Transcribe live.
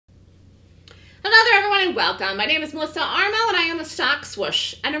Hello and welcome. My name is Melissa Armo and I am a Stock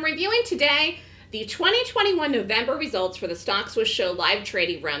Swoosh, and I'm reviewing today the 2021 November results for the Stock Swoosh Show live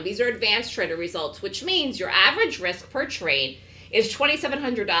trading room. These are advanced trader results, which means your average risk per trade is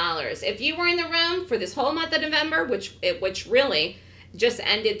 $2,700. If you were in the room for this whole month of November, which really just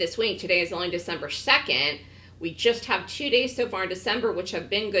ended this week, today is only December 2nd, we just have 2 days so far in December, which have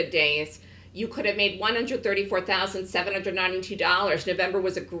been good days. You could have made $134,792. November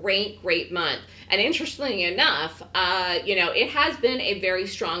was a great month. And interestingly enough, it has been a very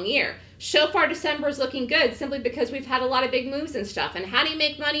strong year. So far, December is looking good simply because we've had a lot of big moves and stuff. And how do you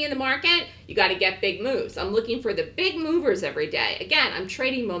make money in the market? You got to get big moves. I'm looking for the big movers every day. Again, I'm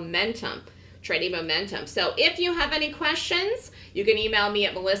trading momentum. So if you have any questions, you can email me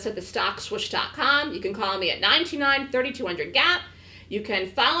at melissa@thestockswoosh.com. You can call me at 929-3200-GAP. You can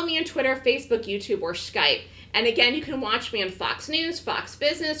follow me on Twitter, Facebook, YouTube, or Skype. And again, you can watch me on Fox News, Fox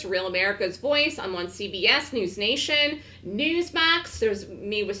Business, Real America's Voice. I'm on CBS, News Nation, Newsmax. There's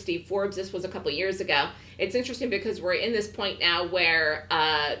me with Steve Forbes. This was a couple years ago. It's interesting because we're in this point now where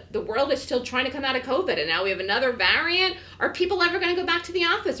the world is still trying to come out of COVID, and now we have another variant. Are people ever going to go back to the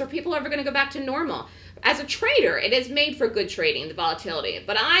office? Are people ever going to go back to normal? As a trader, it is made for good trading, the volatility.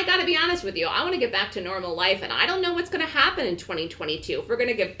 But I got to be honest with you, I want to get back to normal life, and I don't know what's going to happen in 2022 if we're going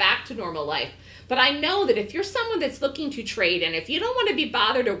to get back to normal life. But I know that if you're someone that's looking to trade, and if you don't want to be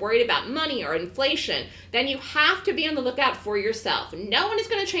bothered or worried about money or inflation, then you have to be on the lookout for yourself. No one is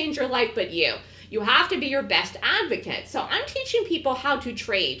going to change your life but you. You have to be your best advocate. So I'm teaching people how to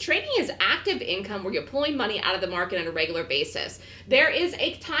trade. Trading is active income where you're pulling money out of the market on a regular basis. There is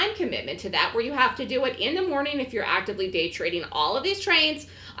a time commitment to that where you have to do it in the morning if you're actively day trading all of these trades.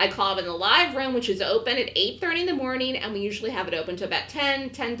 I call it in the live room, which is open at 8:30 in the morning, and we usually have it open to about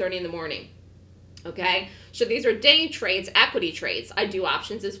 10:30 in the morning. Okay, so these are day trades, equity trades. I do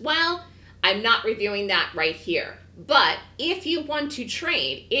options as well. I'm not reviewing that right here. But if you want to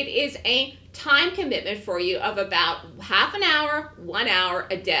trade, it is a time commitment for you of about half an hour, 1 hour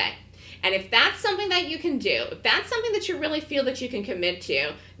a day. And if that's something that you can do, if that's something that you really feel that you can commit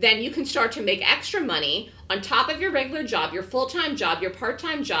to, then you can start to make extra money on top of your regular job, your full-time job, your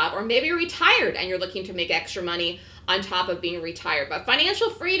part-time job, or maybe you're retired and you're looking to make extra money on top of being retired. But financial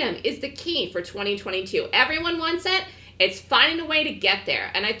freedom is the key for 2022. Everyone wants it. It's finding a way to get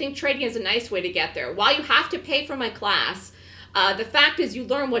there. And I think trading is a nice way to get there. While you have to pay for my class, the fact is you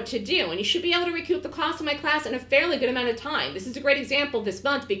learn what to do, and you should be able to recoup the cost of my class in a fairly good amount of time. This is a great example this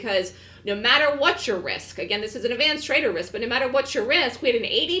month because no matter what your risk, again, this is an advanced trader risk, but no matter what your risk, we had an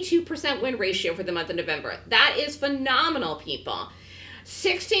 82% win ratio for the month of November. That is phenomenal, people.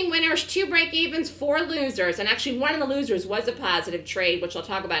 16 winners, 2 break-evens, 4 losers, and actually one of the losers was a positive trade, which I'll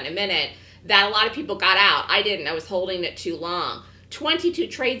talk about in a minute, that a lot of people got out. I didn't. I was holding it too long. 22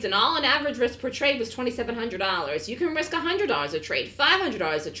 trades in all, and average risk per trade was $2,700. You can risk $100 a trade,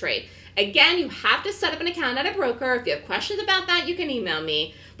 $500 a trade. Again, you have to set up an account at a broker. If you have questions about that, you can email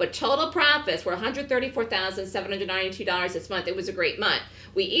me. But total profits were $134,792 this month. It was a great month.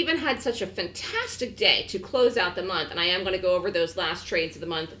 We even had such a fantastic day to close out the month, and I am going to go over those last trades of the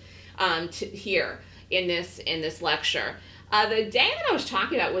month here in this lecture. The day that I was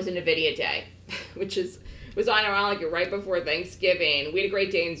talking about was a NVIDIA day, which was ironically right before Thanksgiving. We had a great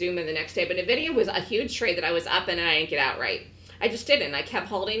day in Zoom in the next day, but NVIDIA was a huge trade that I was up in and I didn't get out right. I just didn't. I kept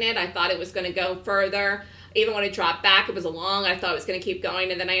holding it. I thought it was going to go further. Even when it dropped back, it was a long. I thought it was going to keep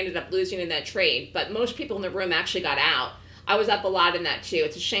going, and then I ended up losing in that trade. But most people in the room actually got out. I was up a lot in that too.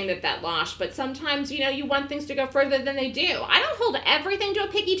 It's a shame that lost, but sometimes, you want things to go further than they do. I don't hold everything to a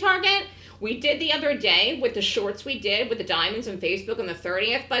piggy target. We did the other day with the shorts we did with the diamonds on Facebook on the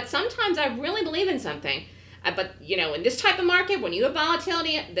 30th, but sometimes I really believe in something. But, in this type of market, when you have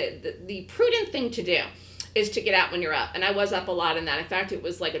volatility, the prudent thing to do is to get out when you're up. And I was up a lot in that. In fact, it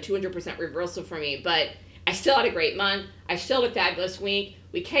was like a 200% reversal for me. But I still had a great month. I still had a fabulous week.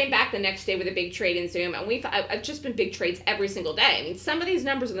 We came back the next day with a big trade in Zoom. And I've just been big trades every single day. I mean, some of these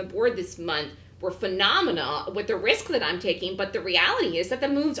numbers on the board this month were phenomenal with the risk that I'm taking. But the reality is that the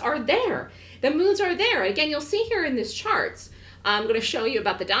moves are there. The moves are there. Again, you'll see here in this charts. I'm going to show you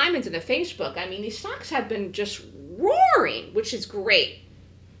about the diamonds and the Facebook. I mean, these stocks have been just roaring, which is great.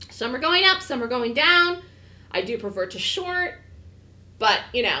 Some are going up, some are going down. I do prefer to short, but,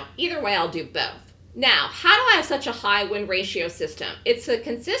 either way, I'll do both. Now, how do I have such a high win ratio system? It's a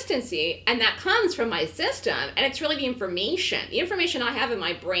consistency, and that comes from my system, and it's really the information. The information I have in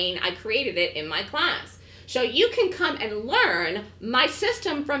my brain, I created it in my class. So you can come and learn my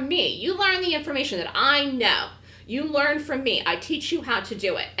system from me. You learn the information that I know. You learn from me. I teach you how to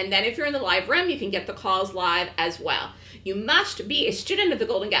do it. And then if you're in the live room, you can get the calls live as well. You must be a student of the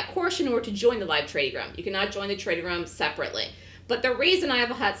Golden Gap course in order to join the live trading room. You cannot join the trading room separately. But the reason I have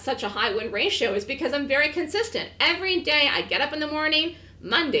had such a high win ratio is because I'm very consistent. Every day I get up in the morning,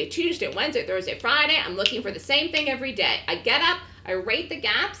 Monday, Tuesday, Wednesday, Thursday, Friday, I'm looking for the same thing every day. I get up, I rate the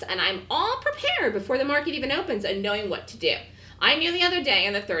gaps, and I'm all prepared before the market even opens and knowing what to do. I knew the other day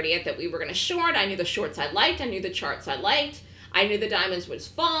on the 30th that we were going to short. I knew the shorts I liked. I knew the charts I liked. I knew the diamonds would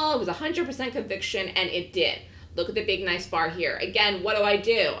fall. It was 100% conviction, and it did. Look at the big nice bar here. Again, what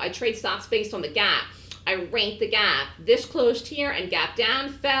do? I trade stocks based on the gap. I rate the gap. This closed here and gap down,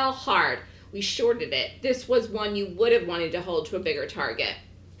 fell hard. We shorted it. This was one you would have wanted to hold to a bigger target.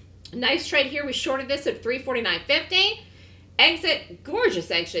 Nice trade here. We shorted this at 349.50. Exit,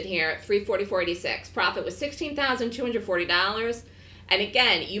 gorgeous exit here at 344.86. Profit was $16,240. And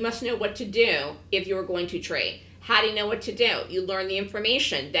again, you must know what to do if you're going to trade. How do you know what to do? You learn the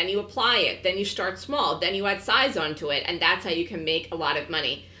information, then you apply it, then you start small, then you add size onto it, and that's how you can make a lot of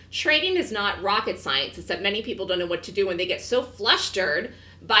money. Trading is not rocket science. It's that many people don't know what to do when they get so flustered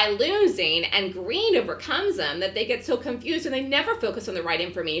by losing and greed overcomes them that they get so confused and they never focus on the right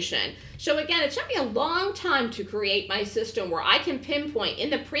information. So again, it took me a long time to create my system where I can pinpoint in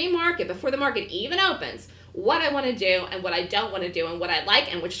the pre-market, before the market even opens, what I want to do and what I don't want to do and what I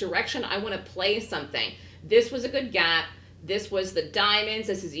like and which direction I want to play something. This was a good gap. This was the diamonds.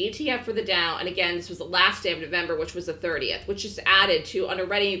 This is ETF for the Dow. And again, this was the last day of November, which was the 30th, which is added to an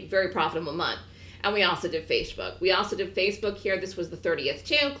already very profitable month. And we also did Facebook. We also did Facebook here. This was the 30th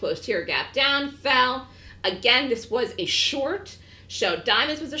too. Closed here, gap down, fell. Again, this was a short. So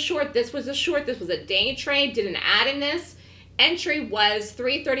diamonds was a short. This was a short. This was a day trade. Did an add in this. Entry was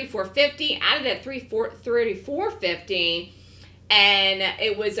 334.50. Added at 334.50. And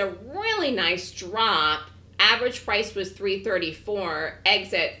it was a really nice drop. Average price was $334.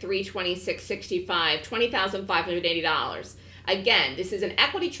 Exit $326.65. $20,580. Again, this is an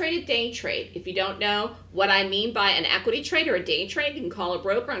equity traded day trade. If you don't know what I mean by an equity trade or a day trade, you can call a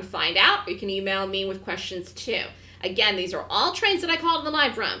broker and find out, or you can email me with questions too. Again, these are all trades that I called in the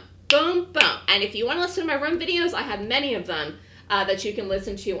live room. Boom, boom. And if you want to listen to my room videos, I have many of them that you can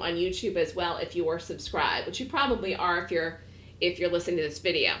listen to on YouTube as well if you are subscribed, which you probably are if you're listening to this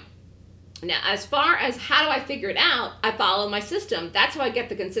video. Now, as far as how do I figure it out, I follow my system. That's how I get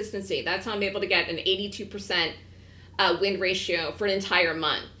the consistency. That's how I'm able to get an 82% win ratio for an entire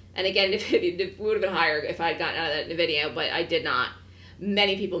month. And again, it would have been higher if I had gotten out of that in the video, but I did not.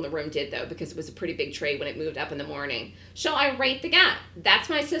 Many people in the room did, though, because it was a pretty big trade when it moved up in the morning. So I rate the gap. That's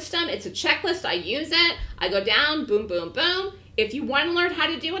my system. It's a checklist. I use it. I go down, boom, boom, boom. If you want to learn how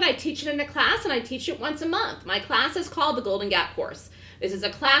to do it, I teach it in a class, and I teach it once a month. My class is called the Golden Gap Course. This is a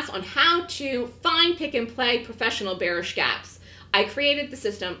class on how to find, pick, and play professional bearish gaps. I created the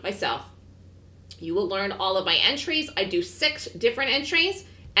system myself. You will learn all of my entries. I do 6 different entries,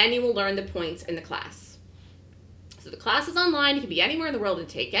 and you will learn the points in the class. So the class is online. You can be anywhere in the world and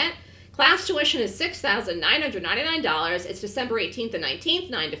take it. Class tuition is $6,999. It's December 18th and 19th,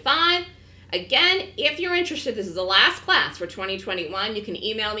 9 to 5. Again, if you're interested, this is the last class for 2021. You can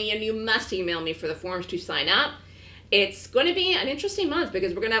email me, and you must email me for the forms to sign up. It's going to be an interesting month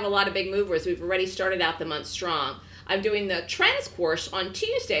because we're going to have a lot of big movers. We've already started out the month strong. I'm doing the trends course on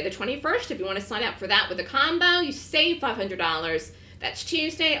Tuesday, the 21st. If you want to sign up for that with a combo, you save $500. That's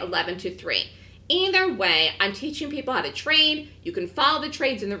Tuesday, 11 to 3. Either way, I'm teaching people how to trade. You can follow the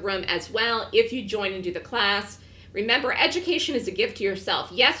trades in the room as well if you join and do the class. Remember, education is a gift to yourself.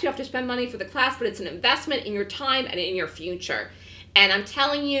 Yes, you have to spend money for the class, but it's an investment in your time and in your future. And I'm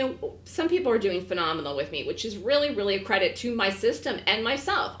telling you, some people are doing phenomenal with me, which is really, really a credit to my system and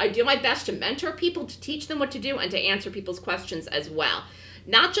myself. I do my best to mentor people, to teach them what to do, and to answer people's questions as well.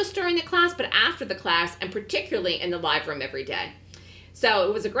 Not just during the class, but after the class, and particularly in the live room every day. So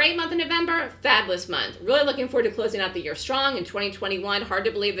it was a great month in November, fabulous month. Really looking forward to closing out the year strong in 2021. Hard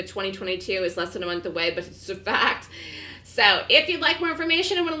to believe that 2022 is less than a month away, but it's a fact. So if you'd like more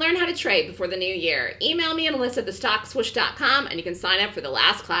information and want to learn how to trade before the new year, email me at Melissa@thestockswoosh.com, and you can sign up for the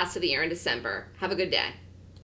last class of the year in December. Have a good day.